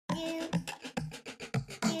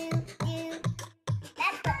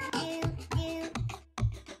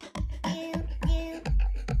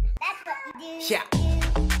Yeah.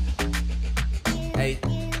 Hey.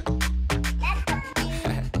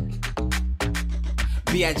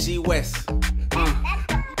 B.I.G. West.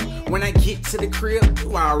 When I get to the crib,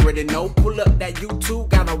 you already know. Pull up that YouTube,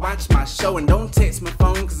 gotta watch my show. And don't text my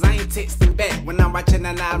phone, cause I ain't texting back. When I'm watching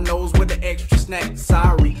that live nose with the extra snack.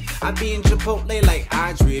 Sorry, I be in Chipotle like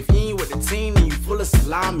Audrey. If you ain't with the team, then you full of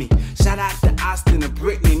salami. Shout out to Austin and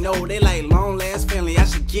Brittany. No, they like long last family, I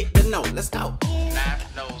should get the note. Let's go.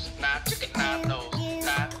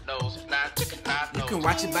 You can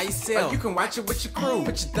watch it by yourself, or you can watch it with your crew.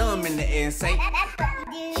 Put your thumb in the air and say,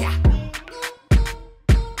 yeah.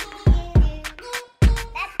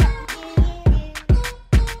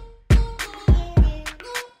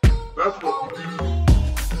 That's what we do.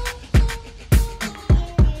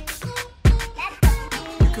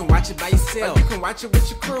 You can watch it by yourself, or you can watch it with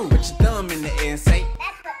your crew. Put your thumb in the air and say,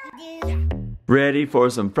 yeah. Ready for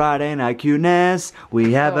some Friday night cuteness?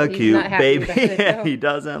 We have a cute baby. No. He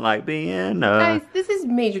doesn't like being Guys, this is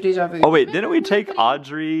major deja vu. Oh wait, didn't we take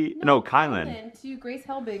Audrey? No, Kylan. To Grace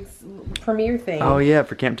Helbig's premiere thing. Oh yeah,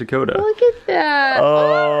 for Camp Dakota. Look at that.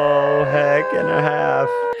 Oh, heck and a half.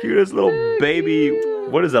 Cutest little baby.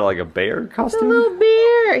 What is that, like a bear It's a costume? little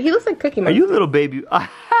bear. He looks like Cookie Monster. Are you a little baby?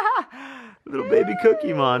 Little baby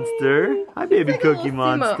Cookie Monster. Hi, baby Cookie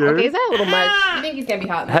Monster. Okay, is that a little much? You think he's gonna be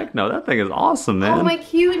hot? Heck no, that thing is awesome, man. Oh, my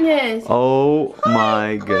cuteness. Oh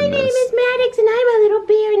my goodness. My name is Maddox and I'm a little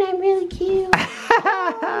bear and I'm really cute.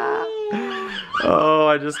 Oh,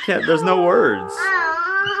 I just can't. There's no words.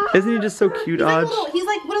 Isn't he just so cute, Aj? He's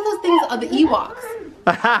like one of those things of the Ewoks.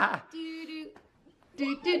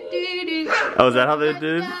 Oh, is that how they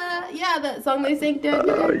did? Yeah, that song they sing.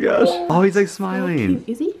 Oh my gosh. Oh, he's like smiling.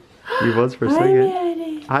 Is he? He was for a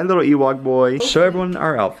second. Hi, little Ewok boy. Show everyone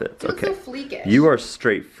our outfits. He looks Okay. so fleekish. You are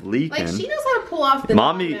straight fleeking. Like, she knows how to pull off the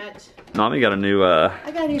Mommy got a new I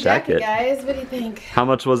got a new jacket, guys. What do you think? How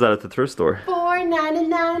much was that at the thrift store?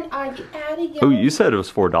 $4.99. Are you out of here? Oh, you said it was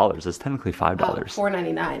 $4. It's technically $5.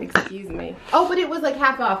 $4.99. Excuse me. Oh, but it was like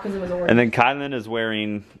half off because it was orange. And then Kylan is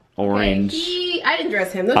wearing orange. Okay, I didn't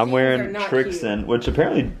dress him. Those I'm wearing jeans are not Trixon, which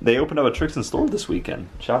apparently they opened up a Trixon store this weekend.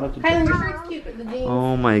 Shout out to Kylan, Trixon. your shirt's cute, but the jeans.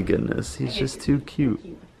 Oh my goodness, he's just too cute.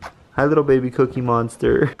 Hi, little baby Cookie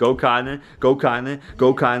Monster. Go Kylan, go Kylan,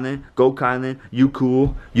 go Kylan, go Kylan. You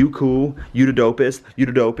cool, you cool, you the dopest, you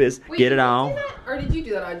the dopest. Wait, Get it did you on. do that? Or did you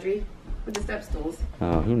do that, Audrey? With the step stools?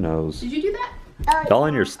 Oh, who knows? Did you do that? All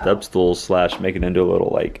in your step stool slash make it into a little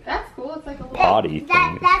like That's cool. It's like a little potty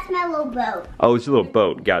thing. That's my little boat. Oh, it's a little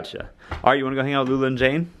boat. Gotcha. All right, you want to go hang out with Lula and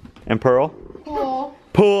Jane and Pearl? Cool.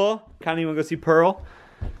 Pearl. Kinda, you want to go see Pearl?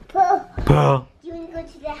 Pearl, Pearl. do you want to go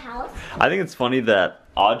to the house? I think it's funny that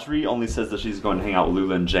Audrey only says that she's going to hang out with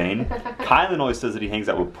Lula and Jane. Kylan always says that he hangs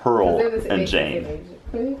out with Pearl and Jane.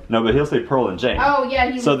 No, but he'll say Pearl and Jane. Oh,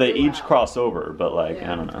 yeah. So they each cross over, but like,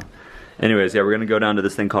 I don't know. Anyways, yeah, we're going to go down to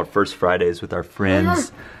this thing called First Fridays with our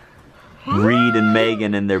friends. Reed and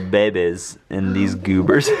Megan and their babies and these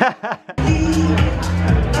goobers.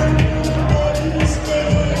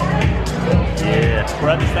 Yeah, we're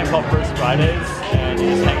at this thing called First Fridays and we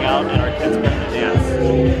just hang out and our kids are going to dance.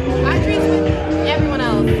 Audrey's with everyone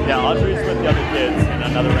else. Yeah, Audrey's with the other kids and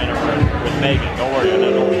another random with Megan. Don't worry, I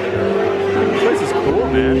know. This place is cool,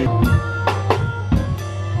 man.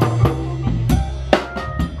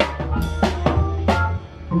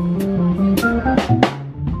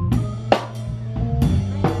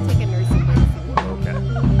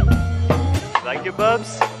 Like it,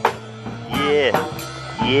 Bubs? Yeah.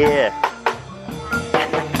 Yeah.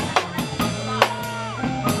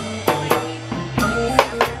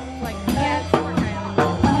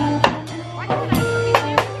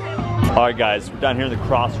 Alright guys, we're down here in the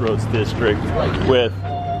Crossroads District with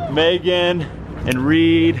Megan and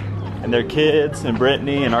Reed and their kids and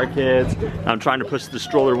Brittany and our kids. I'm trying to push the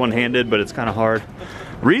stroller one-handed, but it's kind of hard.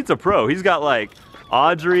 Reed's a pro. He's got like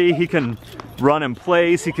Audrey, he can run in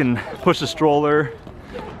place, he can push a stroller.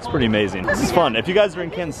 It's pretty amazing. This is fun. If you guys are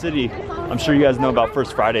in Kansas City, I'm sure you guys know about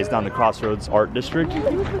First Fridays down the Crossroads Art District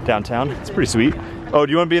downtown. It's pretty sweet. Oh,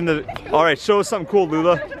 do you want to be in the... All right, show us something cool,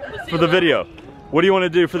 Lula, for the video. What do you want to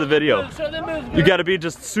do for the video? You got to be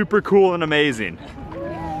just super cool and amazing.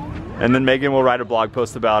 And then Megan will write a blog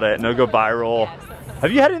post about it and it'll go viral.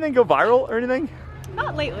 Have you had anything go viral or anything?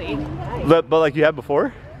 Not lately. But like you had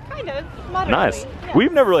before? Kind of. Moderately. Nice. Yeah.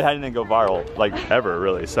 We've never really had anything go viral, like ever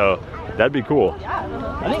really, so that'd be cool.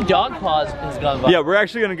 I think Dog Paws has gone viral. Yeah, we're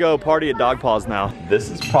actually gonna go party at Dog Paws now. This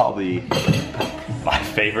is probably my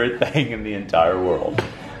favorite thing in the entire world.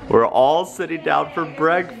 We're all sitting down for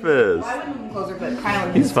breakfast.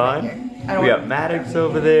 He's fine. We got Maddox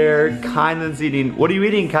over there. Kylan's eating. What are you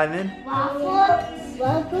eating, Kylan? Waffles.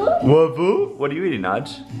 waffle, Waffle? What are you eating,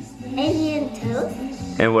 Naj? Indian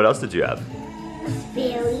toast, And what else did you have?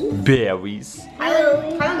 berries, Berries.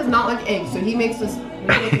 Kylan does not like eggs, so he makes us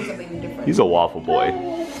something different. He's a waffle boy.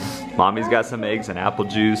 Mommy's got some eggs and apple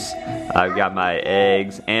juice. I've got my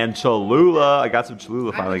eggs and Cholula. I got some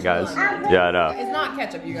Cholula finally, guys. Yeah, I know. It's not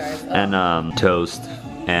ketchup, you guys. And toast.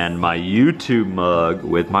 And my YouTube mug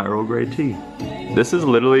with my Earl Grey tea. This is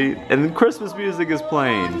literally, and Christmas music is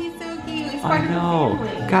playing. He's so cute. He's I part of the know.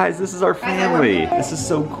 family. Guys, this is our family. This is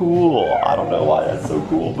so cool. I don't know why that's so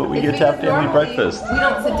cool, but we get to have family breakfast. We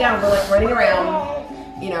don't sit down. We're like running around.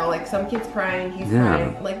 You know, like some kid's crying. He's Yeah.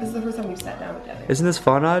 crying. Like this is the first time we've sat down together. Isn't this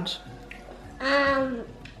fun, Aj?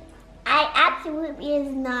 I absolutely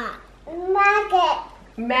is not. Maggot.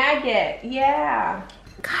 Maggot. Yeah.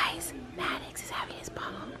 Guys, Maddox is having his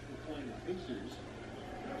bottle.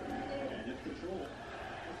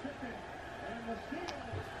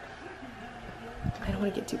 I don't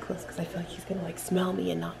want to get too close because I feel like he's gonna like smell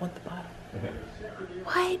me and not want the bottle.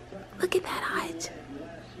 What? Look at that eyes.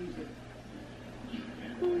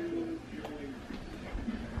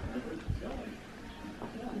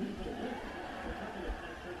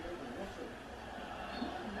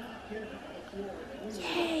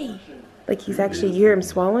 Yay! Like he's actually, you hear him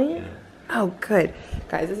swallowing it? Oh, good.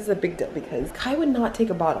 Guys, this is a big deal because Kai would not take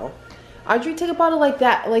a bottle. Audrey took a bottle like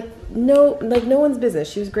that, like no one's business.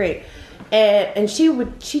 She was great. And she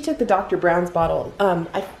took the Dr. Brown's bottle.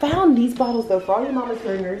 I found these bottles though for all your mamas who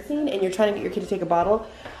are nursing and you're trying to get your kid to take a bottle.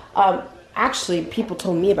 Actually, people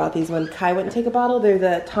told me about these when Kai wouldn't take a bottle. They're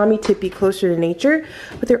the Tommy Tippy Closer to Nature,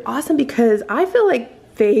 but they're awesome because I feel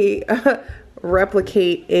like they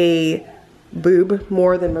replicate a boob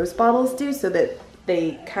more than most bottles do, so that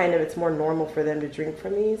they kind of, it's more normal for them to drink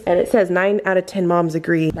from these. And it says 9 out of 10 moms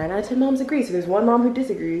agree. 9 out of 10 moms agree, so there's one mom who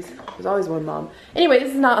disagrees. There's always one mom. Anyway,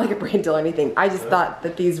 this is not like a brand deal or anything. I just thought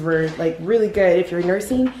that these were like really good if you're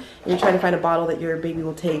nursing and you're trying to find a bottle that your baby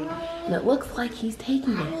will take. And it looks like he's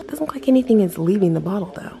taking it. It doesn't look like anything is leaving the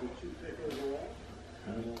bottle though.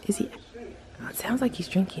 Is he? Oh, it sounds like he's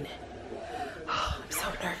drinking it. Oh, I'm so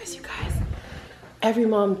nervous, you guys. Every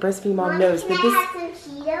mom, breastfeeding mom knows that Can this. I have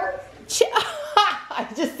some Cheetos? I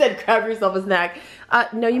just said grab yourself a snack.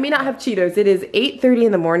 No, you may not have Cheetos. It is 8:30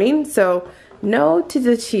 in the morning, so no to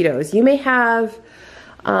the Cheetos. You may have,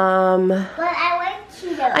 But I like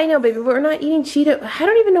Cheetos. I know, baby, but we're not eating Cheetos. I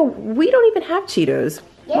don't even know, we don't even have Cheetos.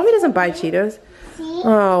 Yes, Mommy doesn't buy Cheetos. See?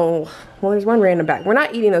 Oh, well, there's one random bag. We're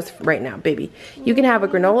not eating those right now, baby. You can have a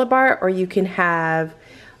granola bar or you can have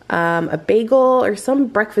a bagel or some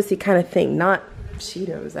breakfasty kind of thing, not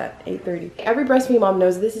Cheetos at 8:30. Every breastfeeding mom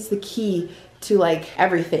knows this is the key to like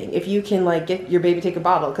everything. If you can like get your baby to take a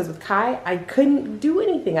bottle, because with Kai, I couldn't do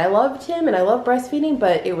anything. I loved him and I love breastfeeding,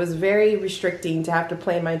 but it was very restricting to have to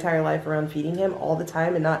plan my entire life around feeding him all the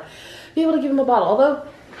time and not be able to give him a bottle. Although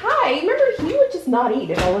Kai, remember, he would just not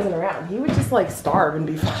eat if I wasn't around. He would just like starve and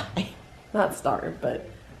be fine. Not starve, but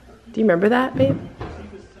do you remember that, babe?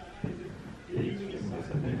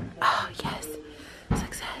 Oh, yes.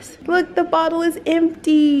 Success. Look, the bottle is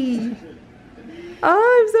empty.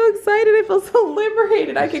 Oh, I'm so excited. I feel so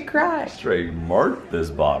liberated. I could cry. Straight marked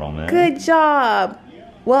this bottle, man. Good job.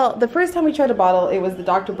 Well, the first time we tried a bottle, it was the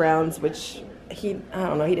Dr. Brown's, which I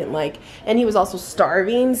don't know, he didn't like. And he was also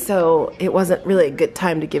starving, so it wasn't really a good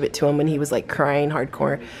time to give it to him when he was like crying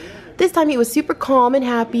hardcore. This time he was super calm and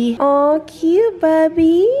happy. Oh, cute,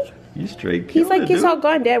 Bubby. You straight He's killed like, it, it's dude. all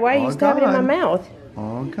gone, Dad. Why are you All stabbing it in my gone. mouth?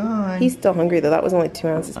 All gone. He's still hungry though. That was only 2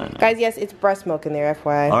 ounces. I know. Guys, yes, it's breast milk in there,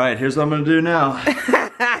 FYI. All right, here's what I'm gonna do now.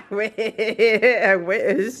 I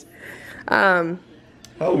wish.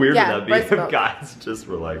 How weird Yeah, would that breast be if milk. guys just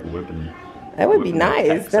were like whipping? That would be whipping their nice.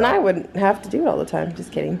 pecks Then out? I wouldn't have to do it all the time.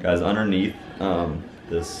 Just kidding. Guys, underneath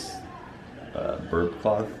this burp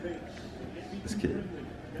cloth, this kid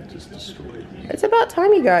just destroyed me. It's about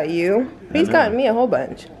time he got you. He's know. gotten me a whole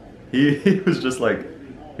bunch. He was just like,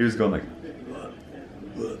 he was going like.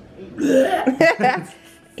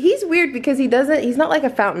 He's weird because he's not like a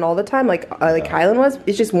fountain all the time like Kylan was.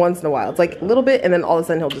 It's just once in a while. It's like a little bit and then all of a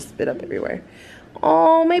sudden he'll just spit up everywhere.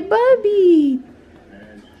 Oh, my Bubby.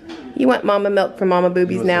 You want mama milk from Mama You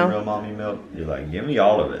Boobies want some real now? mommy milk? You're like, give me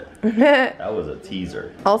all of it. That was a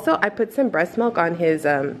teaser. Also, I put some breast milk on his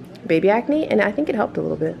baby acne and I think it helped a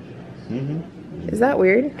little bit. Is that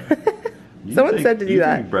weird? Someone said to do you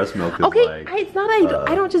that. Think breast milk is Okay, like, it's not.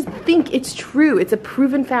 I don't just think it's true. It's a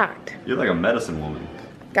proven fact. you're like a medicine woman.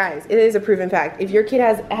 Guys, it is a proven fact. If your kid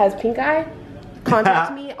has pink eye,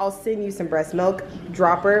 contact me. I'll send you some breast milk.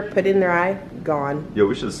 Dropper, put it in their eye, gone. Yo,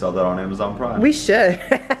 we should sell that on Amazon Prime. We should.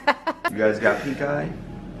 You guys got pink eye?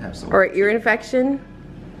 Have some. Or ear infection.